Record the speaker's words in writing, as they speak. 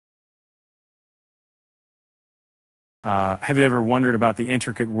Have you ever wondered about the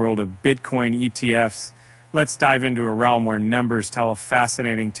intricate world of Bitcoin ETFs? Let's dive into a realm where numbers tell a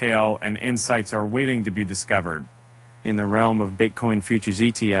fascinating tale and insights are waiting to be discovered. In the realm of Bitcoin futures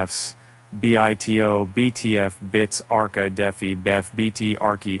ETFs, BITO, BTF, BITS, ARCA, DEFI, BEF, BT,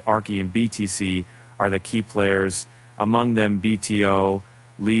 ARCI, and BTC are the key players. Among them, BTO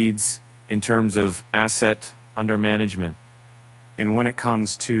leads in terms of asset under management. And when it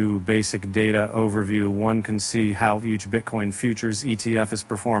comes to basic data overview, one can see how each Bitcoin futures ETF is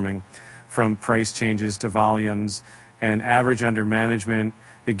performing, from price changes to volumes and average under management.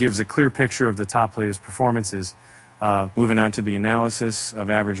 It gives a clear picture of the top players' performances. Moving on to the analysis of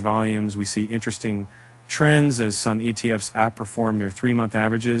average volumes, we see interesting trends as some ETFs outperform their 3-month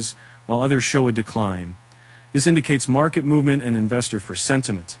averages, while others show a decline. This indicates market movement and investor for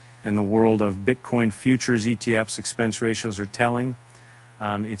sentiment. In the world of Bitcoin futures ETFs, expense ratios are telling.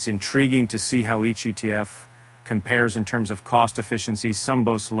 It's intriguing to see how each ETF compares in terms of cost efficiency. Some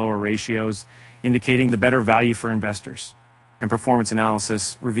boast lower ratios, indicating the better value for investors. And performance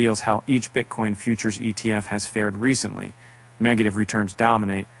analysis reveals how each Bitcoin futures ETF has fared recently. Negative returns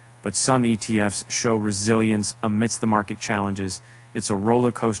dominate, but some ETFs show resilience amidst the market challenges. It's a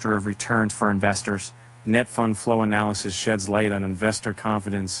roller coaster of returns for investors. Net fund flow analysis sheds light on investor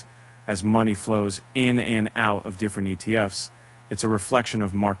confidence as money flows in and out of different ETFs. It's a reflection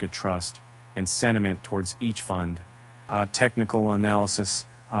of market trust and sentiment towards each fund. Technical analysis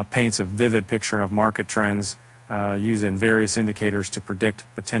paints a vivid picture of market trends using various indicators to predict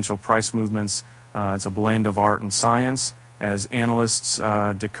potential price movements. It's a blend of art and science as analysts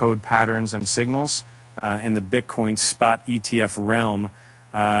decode patterns and signals. In the Bitcoin spot ETF realm,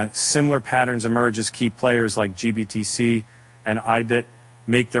 similar patterns emerge as key players like GBTC and IBIT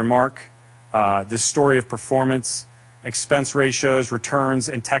make their mark. This story of performance, expense ratios, returns,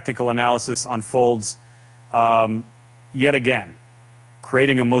 and technical analysis unfolds yet again,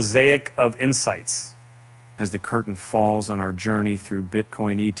 creating a mosaic of insights. As the curtain falls on our journey through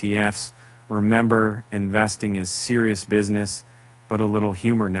Bitcoin ETFs, remember, investing is serious business, but a little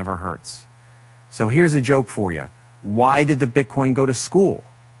humor never hurts. So here's a joke for you. Why did the Bitcoin go to school?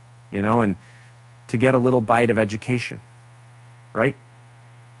 And to get a little bite of education, right?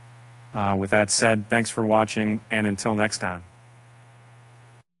 With that said, thanks for watching, and until next time.